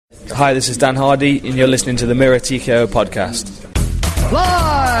Hi, this is Dan Hardy, and you're listening to the Mirror TKO podcast.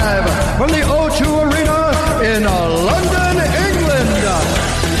 Live from the O2 Arena in London, England.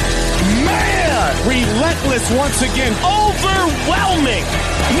 Man! Relentless once again. Overwhelming!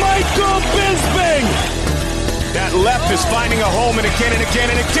 Michael Bisping! That left is finding a home and again and again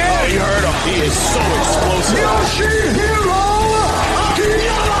and again. Oh, you heard him. He is so explosive. Yoshihiro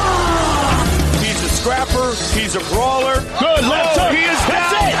Akiyama! He's a scrapper. He's a brawler. Good left hook. He is down.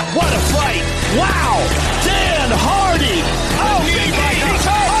 That's it. What a fight. Wow. Dan Hardy. Oh, he's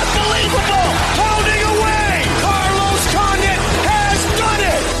unbelievable. Holding away. Carlos Condit has done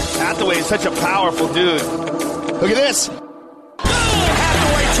it. Hathaway is such a powerful dude. Look at this.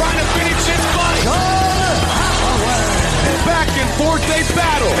 Hathaway trying to finish this fight. Back and forth they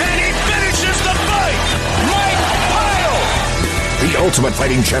battle. And he finishes the fight. Mike Pyle. The Ultimate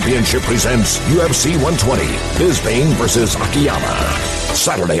Fighting Championship presents UFC 120, Bisping versus Akiyama.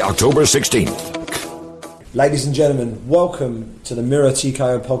 Saturday, October 16th. Ladies and gentlemen, welcome to the Mirror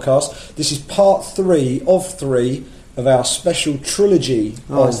TKO podcast. This is part 3 of 3 of our special trilogy.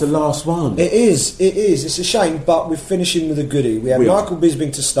 Oh, it's the last one. It is. It's a shame, but we're finishing with a goodie. We had Michael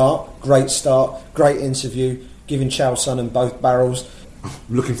Bisping to start. Great interview, giving Chael Sonnen both barrels.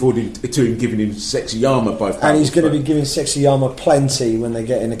 Looking forward to him giving him Sexy Yama both barrels. And he's going to be giving Sexy Yama plenty when they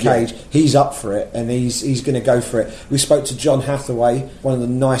get in the cage. Yeah. He's up for it, and he's going to go for it. We spoke to John Hathaway, one of the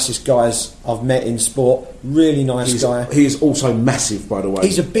nicest guys I've met in sport. Really nice guy. He is also massive, by the way.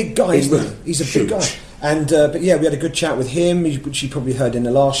 He's a big guy, isn't he? He's a big guy. And but yeah, we had a good chat with him, which you probably heard in the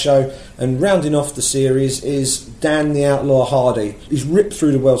last show. And rounding off the series is Dan The Outlaw Hardy. He's ripped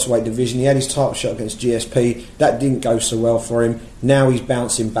through the welterweight division. He had his title shot against GSP. That didn't go so well for him. Now he's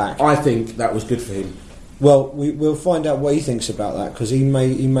bouncing back. I think that was good for him. Well, we'll find out what he thinks about that, because he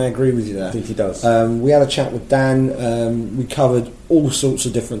may agree with you there. I think he does. We had a chat with Dan. We covered all sorts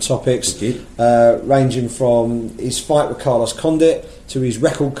of different topics, ranging from his fight with Carlos Condit to his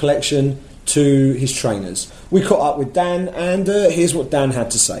record collection to his trainers. We caught up with Dan, and here's what Dan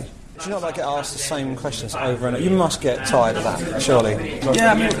had to say. Do you know that I get asked the same questions over and over? You must get tired of that, surely.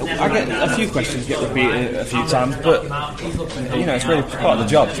 Yeah, I mean, I get a few questions get repeated a few times, but you know, it's really part of the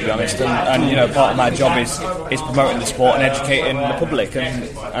job, to be honest. And you know, part of my job is promoting the sport and educating the public.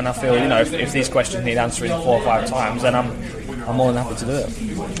 And I feel, you know, if these questions need answering 4 or 5 times, then I'm more than happy to do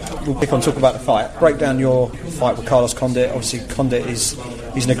it. We'll pick on talk about the fight. Break down your fight with Carlos Condit. Obviously, Condit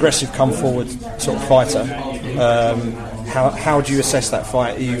he's an aggressive, come forward sort of fighter. How do you assess that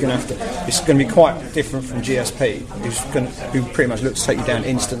fight? Are you going to have to? It's going to be quite different from GSP, who pretty much looks to take you down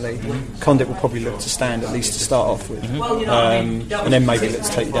instantly. Condit will probably look to stand at least to start off with, and then maybe look to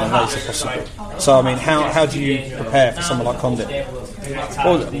take you down later, possibly. So, I mean, how do you prepare for someone like Condit?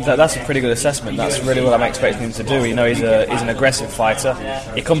 Well, that's a pretty good assessment. That's really what I'm expecting him to do. You know, he's an aggressive fighter.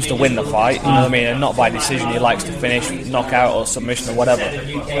 He comes to win the fight, you know what I mean, and not by decision. He likes to finish, knockout or submission or whatever.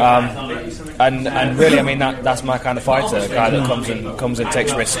 And really, I mean, that's my kind of fighter, a guy that comes and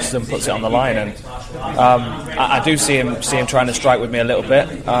takes risks and puts it on the line. And I do see him trying to strike with me a little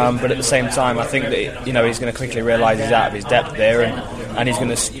bit, but at the same time, I think that, you know, he's going to quickly realise he's out of his depth there, and he's going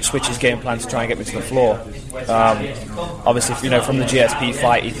to switch his game plan to try and get me to the floor. Obviously, you know, from the GSP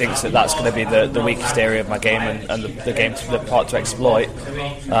fight, he thinks that's going to be the weakest area of my game and the part to exploit,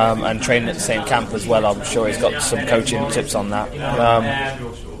 and training at the same camp as well. I'm sure he's got some coaching tips on that.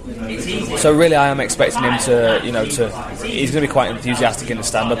 So really, I am expecting him to he's going to be quite enthusiastic in the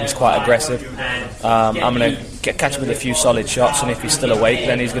stand-up. He's quite aggressive. I'm going to catch him with a few solid shots, and if he's still awake,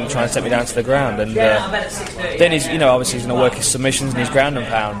 then he's going to try and set me down to the ground. And then he's, you know, obviously he's going to work his submissions and his ground and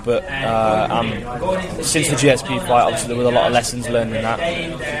pound. But since the GSP fight, obviously there was a lot of lessons learned in that,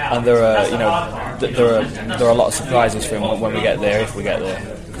 and there are a lot of surprises for him when we get there, if we get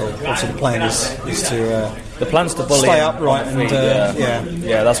there. Cool. Obviously, the plan is to the plan's to bully stay him upright and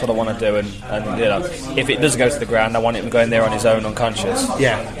yeah, that's what I want to do. And you know, if it does go to the ground, I want him going there on his own, unconscious.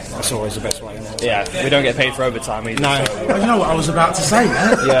 Yeah, that's always the best way. Isn't it? Yeah, we don't get paid for overtime either. No, so. Well, you know what I was about to say,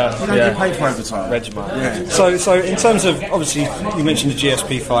 man. Yeah, you don't get paid for overtime. Regiment. Yeah. So in terms of, obviously, you mentioned the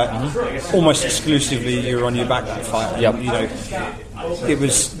GSP fight. Almost exclusively, you were on your back that fight. Yep. You know, it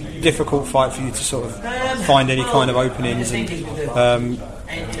was a difficult fight for you to sort of find any kind of openings and.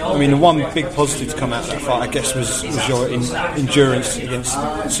 I mean, the one big positive to come out of that fight, I guess, was your endurance against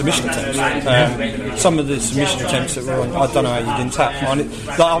submission attempts. Some of the submission attempts that were on, I don't know how you didn't tap.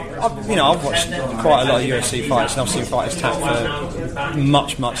 I've watched quite a lot of UFC fights, and I've seen fighters tap for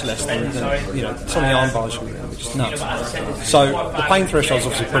much less than some of the arm bars, which is nuts. So the pain threshold is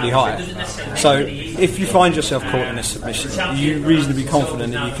obviously pretty high. So if you find yourself caught in a submission, are you reasonably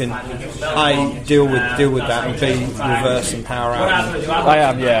confident that you can A, deal with that, and B, reverse and power out? I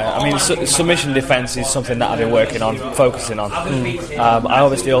am, yeah. I mean, submission defence is something that I've been working on, focusing on. I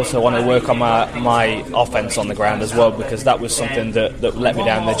obviously also want to work on my offence on the ground as well, because that was something that let me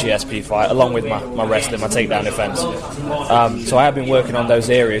down in the GSP fight, along with my wrestling, my takedown defence. So I have been working on those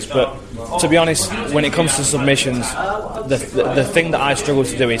areas, but to be honest, when it comes to submissions, the thing that I struggle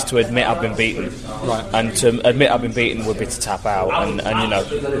to do is to admit I've been beaten. Right. And to admit I've been beaten would be to tap out. And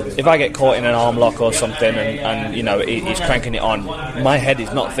if I get caught in an arm lock or something and he's cranking it on, my head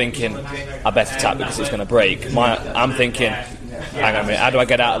is not thinking I better tap because it's going to break. I'm thinking, hang on a minute, how do I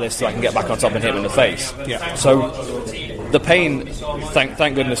get out of this so I can get back on top and hit him in the face? Yeah. So the pain, thank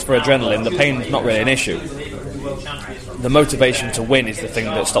goodness for adrenaline, the pain is not really an issue. The motivation to win is the thing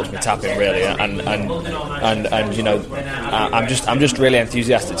that stops me tapping, really, and I'm just really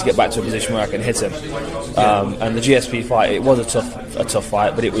enthusiastic to get back to a position where I can hit him. And the GSP fight, it was a tough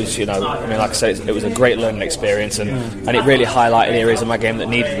fight, but it was, like I said, it was a great learning experience, and it really highlighted areas of my game that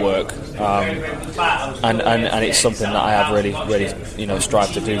needed work. And it's something that I have really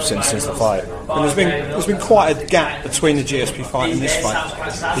strived to do since the fight. And there's been quite a gap between the GSP fight and this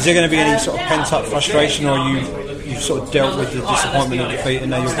fight. Is there going to be any sort of pent up frustration, or you've sort of dealt with the disappointment of defeat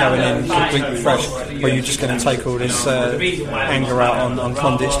and now you're going in completely fresh, or are you just going to take all this anger out on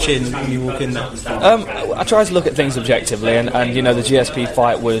Condit's chin when you walk in there? I try to look at things objectively, and the GSP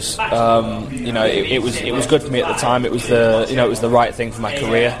fight was it was good for me at the time. It was the right thing for my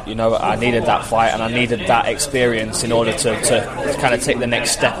career. I needed that fight and I needed that experience in order to kind of take the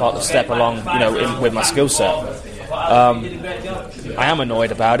next step along with my skill set. I am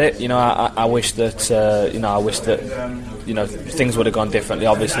annoyed about it. I wish that things would have gone differently,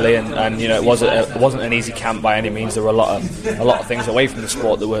 obviously, and it wasn't an easy camp by any means. There were a lot of things away from the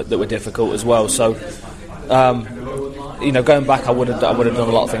sport that were difficult as well. So going back, I would have done a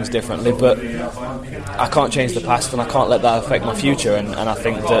lot of things differently, but I can't change the past, and I can't let that affect my future. And I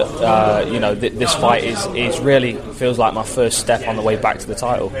think that this fight is really feels like my first step on the way back to the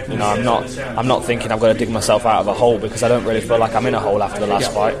title. I'm not thinking I've got to dig myself out of a hole, because I don't really feel like I'm in a hole after the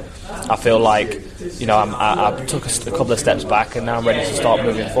last fight. I feel like I took a couple of steps back, and now I'm ready to start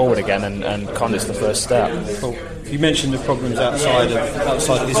moving forward again. And Condit's the first step. Cool. You mentioned the problems outside.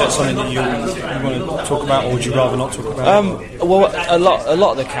 Is that something that you want to talk about, or would you rather not talk about? Well, a lot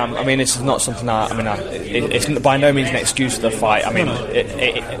of the camp. I mean, it's not something it's by no means an excuse for the fight. I mean,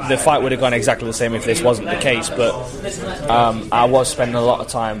 the fight would have gone exactly the same if this wasn't the case. But I was spending a lot of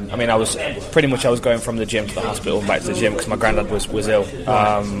time. I mean, I was going from the gym to the hospital and back to the gym because my granddad was ill,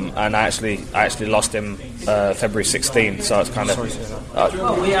 and I actually lost him February 16th. So it's kind of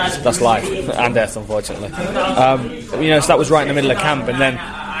that's life and death, unfortunately. So that was right in the middle of camp, and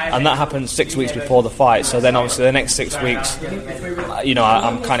that happened 6 weeks before the fight. So then, obviously, the next 6 weeks,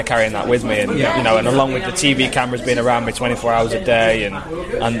 I'm kind of carrying that with me, and and along with the TV cameras being around me 24 hours a day, and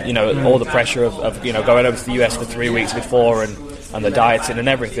all the pressure of going over to the US for 3 weeks before, and the dieting and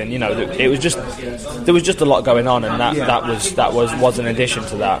everything, there was just a lot going on, and that was an addition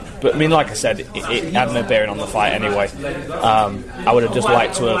to that. But I mean, like I said, it had no bearing on the fight anyway. I would have just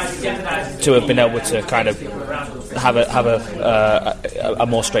liked to have been able to kind of have a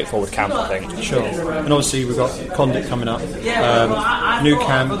more straightforward camp, I think. Sure. And obviously we've got Condit coming up. New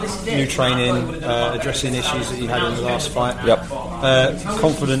camp, new training, addressing issues that you had in the last fight. Yep.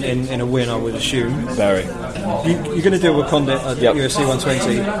 Confident in a win, I would assume. Very. You're going to deal with Condit at UFC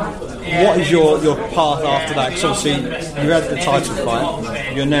 120. What is your path after that? Because obviously you had the title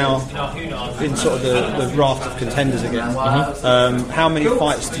fight. You're now in sort of the raft of contenders again. How many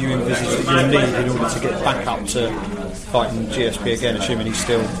fights do you envisage that you need in order to get back up to fighting GSP again, assuming he's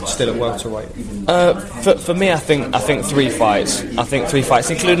still at welterweight? For me, I think 3 fights. I think 3 fights,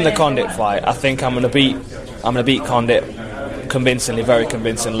 including the Condit fight. I think I'm going to beat Condit convincingly, very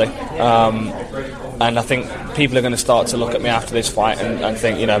convincingly. And I think people are going to start to look at me after this fight and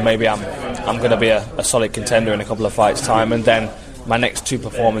think, maybe I'm going to be a solid contender in a couple of fights' time, and then my next 2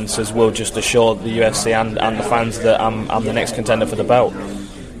 performances will just assure the UFC and the fans that I'm the next contender for the belt.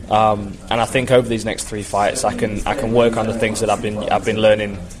 And I think over these next 3 fights, I can work on the things that I've been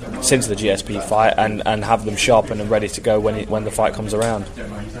learning since the GSP fight and have them sharpened and ready to go when the fight comes around.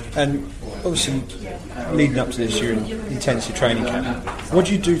 And obviously, leading up to this, you're in intensive training camp. What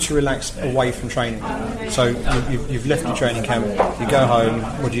do you do to relax away from training? So you've left your training camp, you go home.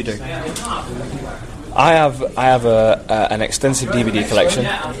 What do you do? I have an extensive DVD collection,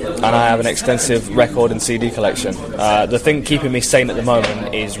 and I have an extensive record and CD collection. The thing keeping me sane at the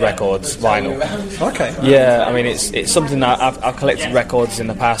moment is records, vinyl. Okay. Yeah, I mean it's something that I've collected records in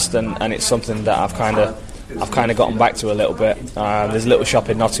the past, and it's something that I've kind of gotten back to a little bit. There's a little shop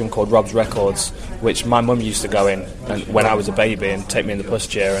in Nottingham called Rob's Records, which my mum used to go in when I was a baby and take me in the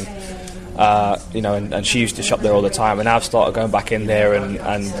pushchair, and she used to shop there all the time. And I've started going back in there,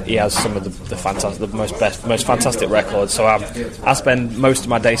 and he has some of the most fantastic records. So I spend most of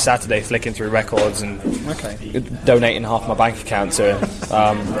my day Saturday flicking through records and donating half my bank account to him.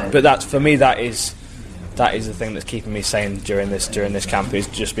 But that's, for me, that is the thing that's keeping me sane during this camp, is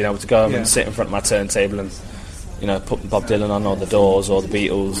just being able to go home and sit in front of my turntable and put Bob Dylan on, or the Doors, or the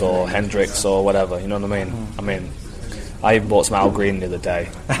Beatles, or Hendrix, or whatever. You know what I mean? I mean, I even bought some Al Green the other day.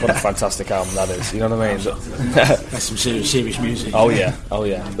 What a fantastic album that is! You know what I mean? That's some serious music. Oh yeah.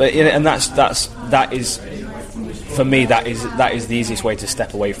 But and that is for me, that is the easiest way to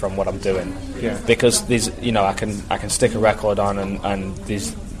step away from what I'm doing. Yeah. Because there's I can stick a record on and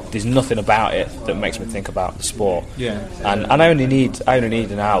there's nothing about it that makes me think about the sport. Yeah. And I only need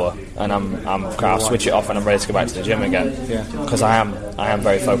an hour, and I'll switch it off and I'm ready to go back to the gym again. Yeah. Because I am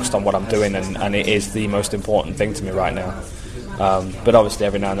very focused on what I'm doing, and it is the most important thing to me right now. But obviously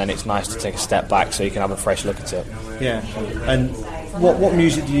every now and then it's nice to take a step back so you can have a fresh look at it. Yeah. And what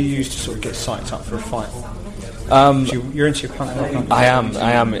music do you use to sort of get psyched up for a fight? You're into your punk rock, aren't you? I am.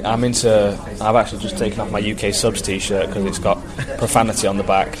 I've actually just taken off my UK Subs t-shirt because it's got profanity on the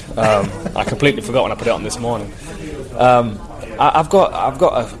back. I completely forgot when I put it on this morning. I've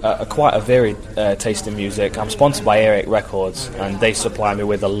got quite a varied taste in music. I'm sponsored by Earache Records, and they supply me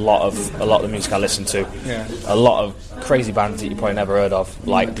with a lot of the music I listen to. Yeah. A lot of crazy bands that you probably never heard of,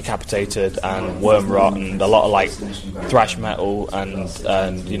 like Decapitated and Wormrot, and a lot of like thrash metal and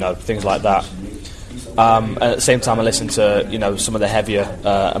things like that. At the same time, I listen to some of the heavier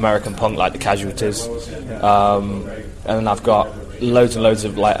American punk, like the Casualties, and then I've got loads and loads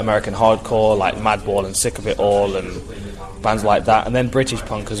of like American hardcore, like Madball and Sick of It All, and bands like that, and then British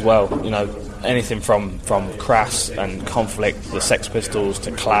punk as well. Anything from Crass and Conflict, the Sex Pistols,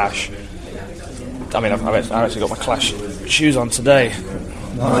 to Clash. I mean, I've actually got my Clash shoes on today.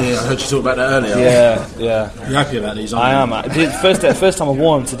 Oh yeah, I heard you talk about that earlier. Yeah. You happy about these? I am. First time I've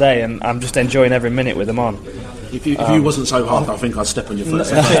worn them today, and I'm just enjoying every minute with them on. If you wasn't so hard, I think I'd step on your foot.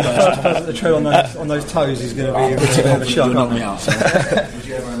 The tread on those toes is going to be a bit of a shock. You'll knock me out.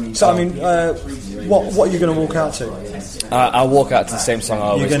 So I mean, what are you going to walk out to? I'll walk out to the same song I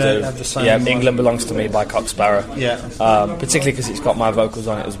always do. You're going to have the same. Yeah, England Belongs to Me by Cock Sparrow. Yeah. Particularly because it's got my vocals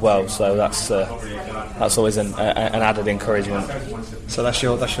on it as well, so that's always an added encouragement. So that's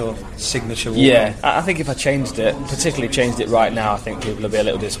your signature walk. Yeah, I think if I particularly changed it right now, I think people would be a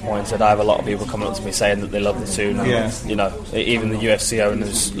little disappointed. I have a lot of people coming up to me saying that they love the tune. And, even the UFC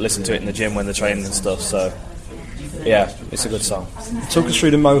owners listen to it in the gym when they're training and stuff. So, yeah, it's a good song. Talk us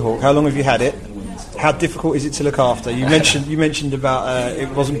through the mohawk. How long have you had it? How difficult is it to look after? You mentioned about it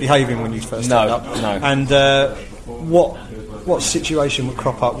wasn't behaving when you first turned up. No. And what situation would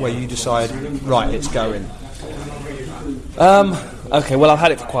crop up where you decide, right, it's going? Okay, well, I've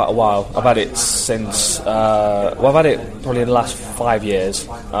had it for quite a while. I've had it since I've had it probably in the last 5 years.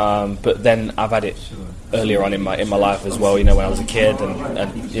 But then I've had it earlier on in my life as well. When I was a kid,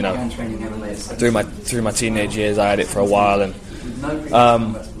 and through my teenage years, I had it for a while, and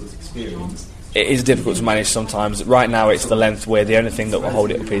it is difficult to manage sometimes. Right now, it's the length where the only thing that will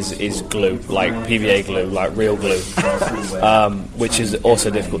hold it up is glue, like PVA glue, like real glue, which is also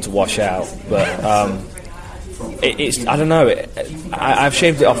difficult to wash out. But it's I don't know. I've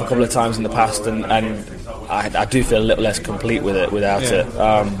shaved it off a couple of times in the past, and I do feel a little less complete with it without it.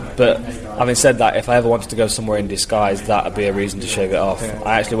 But having said that, if I ever wanted to go somewhere in disguise, that would be a reason to shave it off.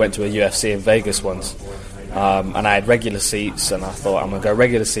 I actually went to a UFC in Vegas once. And I had regular seats, and I thought I'm going to go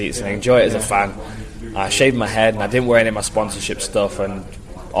regular seats and enjoy it as a fan. I shaved my head, and I didn't wear any of my sponsorship stuff, and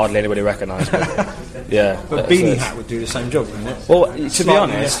hardly anybody recognised me. Yeah. But Beanie Hat would do the same job, wouldn't it? Well, to be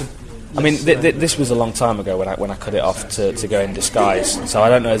honest, I mean, this was a long time ago when I cut it off to go in disguise, so I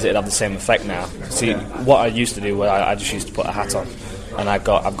don't know if it'd have the same effect now. See, what I used to do was I just used to put a hat on, and I've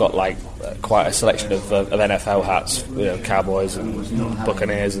got like quite a selection of NFL hats, Cowboys and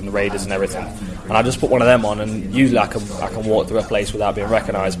Buccaneers and Raiders and everything, and I just put one of them on, and usually I can walk through a place without being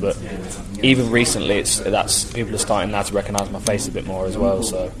recognised. But even recently, that's people are starting now to recognise my face a bit more as well.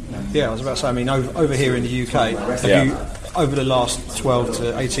 So yeah, I was about to say, I mean, over here in the UK, over the last 12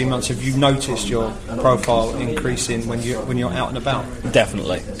 to 18 months, have you noticed your profile increasing when you're out and about?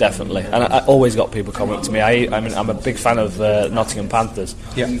 Definitely. And I always got people coming up to me. I mean, I'm a big fan of Nottingham Panthers.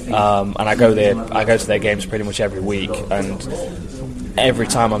 Yeah. And I go to their games pretty much every week, and every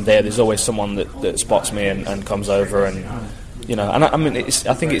time I'm there, there's always someone that spots me and comes over, and you know. And I mean,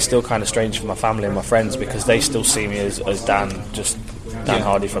 I think it's still kind of strange for my family and my friends, because they still see me as Dan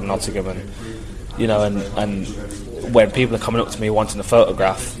Hardy from Nottingham, and you know, and when people are coming up to me wanting a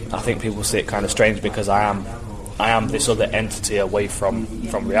photograph, I think people see it kind of strange, because I am this other entity away from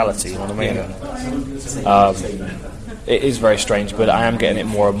reality. You know what I mean? And, it is very strange, but I am getting it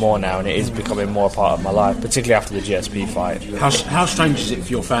more and more now, and it is becoming more a part of my life, particularly after the GSP fight. How strange is it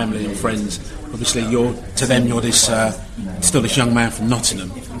for your family and friends? Obviously, you're this still this young man from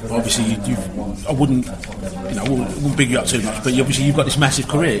Nottingham. But obviously, I wouldn't big you up too much, but obviously you've got this massive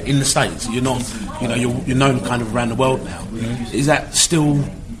career in the States. You're not, you're known kind of around the world now. Mm-hmm. Is that still?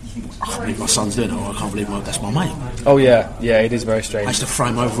 I can't believe my son's doing it, or I can't believe that's my mate. Oh yeah, it is very strange. I used to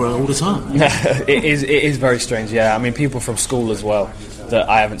frame over all the time. It is very strange. Yeah, I mean, people from school as well that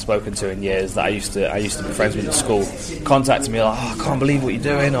I haven't spoken to in years, that I used to be friends with at school, contacting me like, I can't believe what you're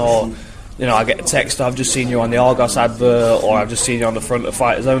doing, or I get a text, I've just seen you on the Argos advert, or I've just seen you on the front of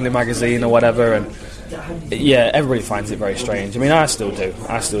Fighters Only magazine or whatever, and yeah, everybody finds it very strange. I mean, I still do.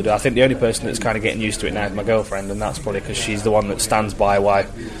 I think the only person that's kind of getting used to it now is my girlfriend, and that's probably because she's the one that stands by why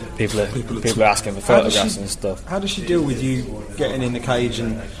people are asking for photographs and stuff. How does she deal with you getting in the cage?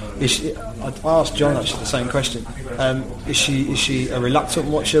 And I asked John actually the same question. Is she a reluctant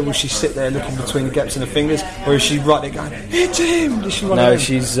watcher? Will she sit there looking between the gaps in her fingers, or is she right there going, "Hit him"? Does she run No,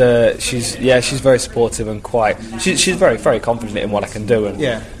 she's very supportive and she's very, very confident in what I can do, and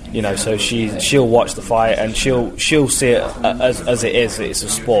yeah. So she'll watch the fight, and she'll see it as it is. It's a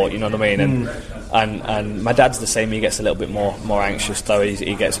sport, you know what I mean? And my dad's the same. He gets a little bit more anxious, though.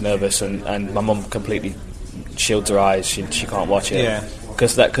 He gets nervous, and my mum completely shields her eyes. She can't watch it. Yeah.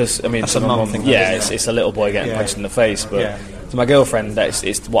 Because I mean, that's a mum thing. Yeah, it's a little boy getting punched in the face. But to my girlfriend,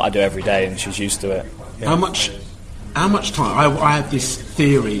 it's what I do every day, and she's used to it. Yeah. How much time? I have this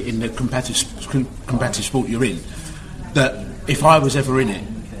theory in the competitive sport you're in, that if I was ever in it,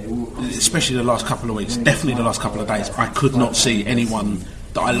 especially the last couple of weeks, definitely the last couple of days, I could not see anyone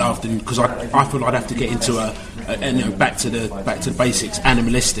that I loved, and because I feel I'd have to get into back to the basics,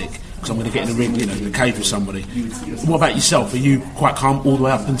 animalistic, because I'm going to get in the ring, in the cage with somebody. What about yourself? Are you quite calm all the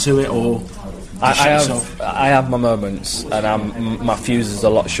way up into it, or? I have my moments, and my fuse is a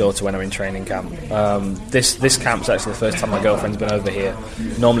lot shorter when I'm in training camp. This camp's actually the first time my girlfriend's been over here.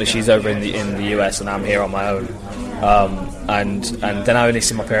 Normally she's over in the US, and I'm here on my own. And then I only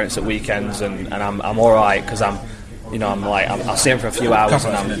see my parents at weekends, and I'm all right, because I'll see them for a few hours,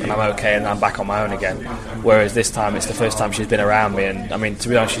 and I'm okay, and I'm back on my own again. Whereas this time, it's the first time she's been around me, and I mean, to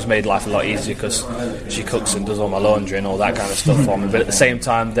be honest, she's made life a lot easier, because she cooks and does all my laundry and all that kind of stuff for me. But at the same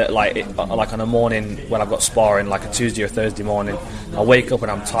time, that like on a morning when I've got sparring, like a Tuesday or Thursday morning, I wake up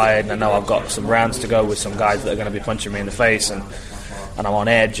and I'm tired, and I know I've got some rounds to go with some guys that are going to be punching me in the face, and I'm on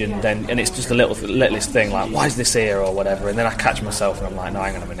edge, and it's just a littlest thing, like, why is this here, or whatever, and then I catch myself and I'm like, no,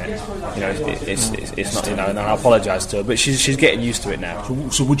 hang on a minute, it's not, and then I apologise to her, but she's getting used to it now.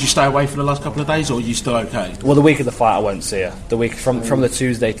 So would you stay away for the last couple of days, or are you still okay? Well, the week of the fight I won't see her. The week from the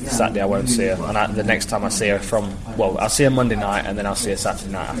Tuesday to the Saturday I won't see her, and the next time I see her I'll see her Monday night, and then I'll see her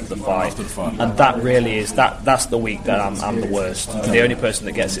Saturday night after the fight. And that really is that's the week that I'm the worst. Okay. The only person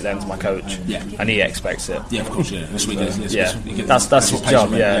that gets it then is my coach, and he expects it. Yeah, of course, yeah. This week that's his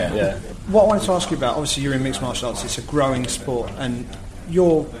job. Yeah. What I wanted to ask you about, obviously you're in mixed martial arts, it's a growing sport, and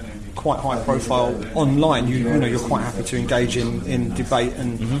you're quite high profile online. You're quite happy to engage in debate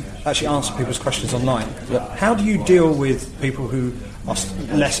and actually answer people's questions online. Yep. How do you deal with people who are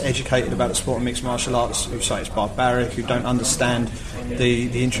less educated about the sport of mixed martial arts, who say it's barbaric, who don't understand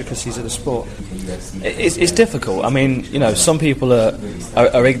the intricacies of the sport? It's difficult. I mean, some people are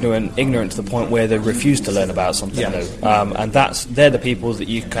ignorant to the point where they refuse to learn about something new, and they're the people that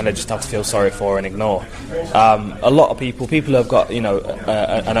you kind of just have to feel sorry for and ignore. A lot of people who have got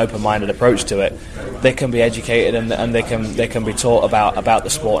an open-minded approach to it, they can be educated, and they can be taught about the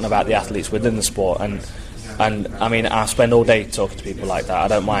sport and about the athletes within the sport, and I mean, I spend all day talking to people like that. I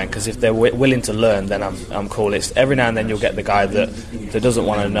don't mind, because if they're willing to learn, then I'm cool. It's every now and then you'll get the guy that doesn't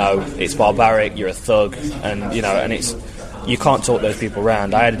want to know. It's barbaric. You're a thug, and and it's, you can't talk those people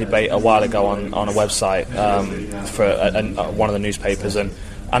around. I had a debate a while ago on a website for one of the newspapers, and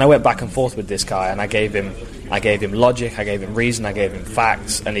I went back and forth with this guy, and I gave him logic, I gave him reason, I gave him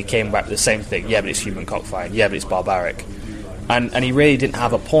facts, and he came back with the same thing. Yeah, but it's human cockfighting. Yeah, but it's barbaric. And he really didn't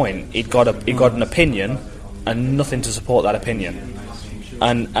have a point. He'd got an opinion, nothing to support that opinion.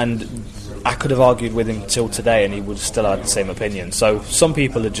 And I could have argued with him till today, and he would still have the same opinion. So some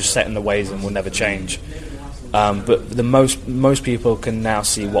people are just set in the ways and will never change. But the most people can now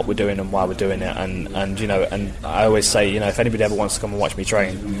see what we're doing and why we're doing it, and you know, and I always say, you know, if anybody ever wants to come and watch me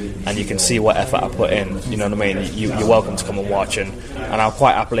train, and you can see what effort I put in, you know what I mean, you're welcome to come and watch, and I'll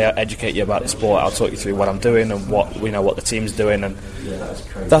quite happily educate you about the sport. I'll talk you through what I'm doing and what the team's doing, and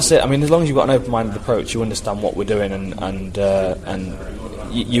that's it. I mean, as long as you've got an open-minded approach, you understand what we're doing, and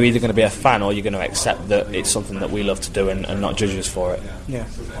you're either going to be a fan or you're going to accept that it's something that we love to do and not judge us for it. Yeah.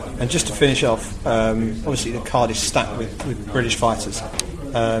 And just to finish off, obviously the card is stacked with British fighters.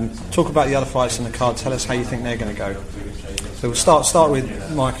 Talk about the other fights on the card. Tell us how you think they're going to go. So we'll start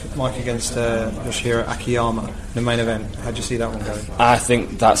with Mike against Yoshihiro Akiyama, the main event. How do you see that one going? I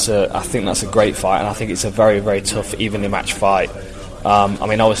think that's a great fight, and I think it's a very, very tough, evenly matched fight. I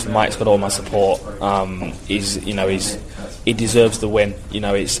mean, obviously Mike's got all my support. He deserves the win. You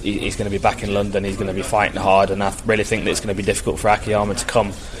know, he's going to be back in London. He's going to be fighting hard, and I really think that it's going to be difficult for Akiyama to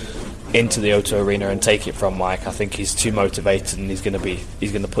come into the O2 Arena and take it from Mike. I think he's too motivated, and he's going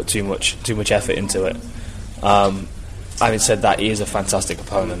to put too much effort into it. Having said that, he is a fantastic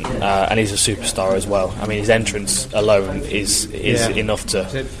opponent, and he's a superstar as well. I mean, his entrance alone is enough to.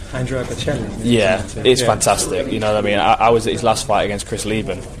 Is it Andrea Bocelli? Yeah, it's fantastic. You know what I mean? I was at his last fight against Chris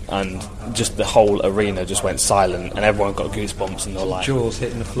Lieben, and just the whole arena just went silent, and everyone got goosebumps, and they're like jaws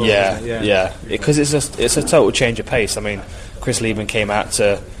hitting the floor. Yeah, because it's a total change of pace. I mean, Chris Lieben came out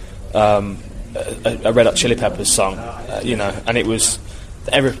to a Red Hot Chili Peppers song, and it was.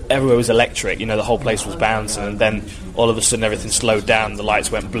 Everywhere was electric, you know, the whole place was bouncing, and then all of a sudden everything slowed down, the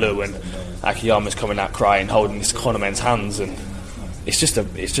lights went blue, and Akiyama's coming out crying, holding his cornerman's hands, and it's just a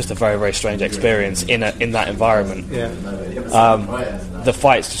very, very strange experience in that environment. Yeah. The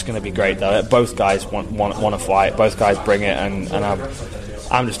fight's just going to be great though. Both guys want to fight, both guys bring it, and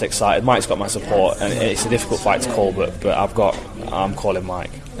I'm just excited. Mike's got my support, and it's a difficult fight to call, but I'm calling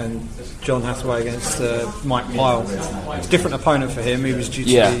Mike. And John Hathaway against Mike Pyle. It's a different opponent for him. He was due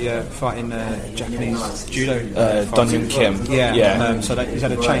to be fighting Japanese judo Donghyun Kim. So he's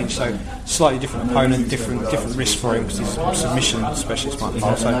had a change. So slightly different opponent, different risk for him because he's a submission specialist, Mike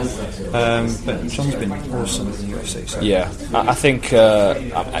Pyle. So, but John's been awesome in the UFC. So. Yeah, I think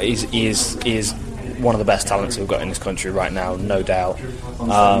he is one of the best talents we've got in this country right now, no doubt.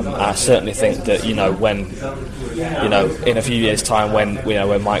 I certainly think that when in a few years' time, when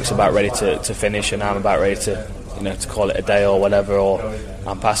Mike's about ready to finish and I'm about ready to to call it a day or whatever, or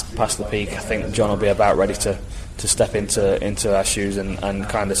I'm past the peak, I think John will be about ready to step into our shoes and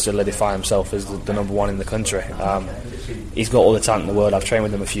kind of solidify himself as the number one in the country. He's got all the talent in the world. I've trained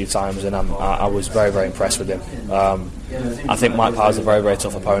with him a few times, and I was very, very impressed with him. I think Mike Powell's a very, very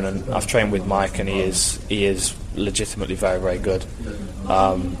tough opponent. I've trained with Mike, and he is legitimately very, very good.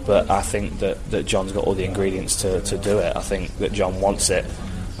 But I think that John's got all the ingredients to do it. I think that John wants it,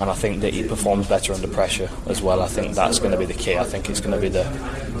 and I think that he performs better under pressure as well. I think that's going to be the key. I think it's going to be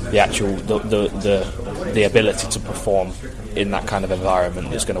the actual the ability to perform in that kind of environment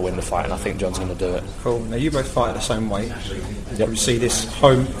that's going to win the fight, and I think John's going to do it. Cool. Now you both fight at the same weight. Yep. You see this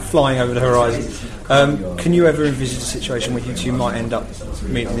home flying over the horizon. Can you ever envisage a situation where you two might end up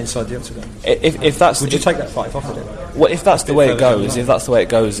meeting inside the octagon? Would you take that fight if offered it? Well, if that's the way it goes,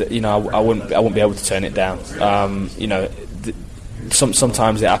 I wouldn't be able to turn it down.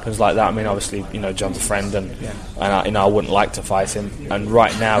 Sometimes it happens like that. I mean, obviously, John's a friend, and I wouldn't like to fight him. And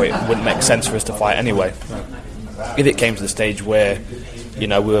right now, it wouldn't make sense for us to fight anyway. If it came to the stage where, we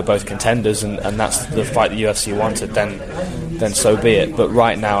were both contenders, and that's the fight the UFC wanted, then so be it. But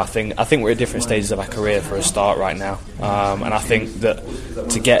right now, I think we're at different stages of our career for a start right now, and I think that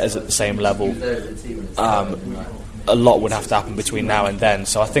to get us at the same level, a lot would have to happen between now and then.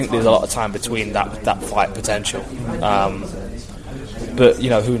 So I think there's a lot of time between that fight potential. But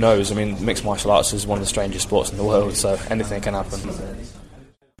who knows? I mean, mixed martial arts is one of the strangest sports in the world, so anything can happen.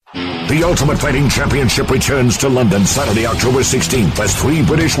 The Ultimate Fighting Championship returns to London Saturday, October 16th as 3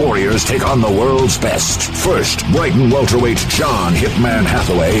 British warriors take on the world's best. First, Brighton welterweight John Hitman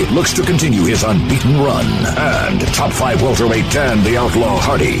Hathaway looks to continue his unbeaten run. And top 5 welterweight Dan The Outlaw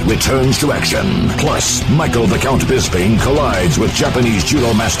Hardy returns to action. Plus, Michael the Count Bisping collides with Japanese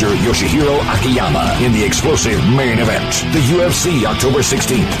judo master Yoshihiro Akiyama in the explosive main event. The UFC, October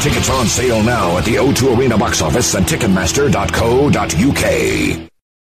 16th. Tickets on sale now at the O2 Arena box office and Ticketmaster.co.uk.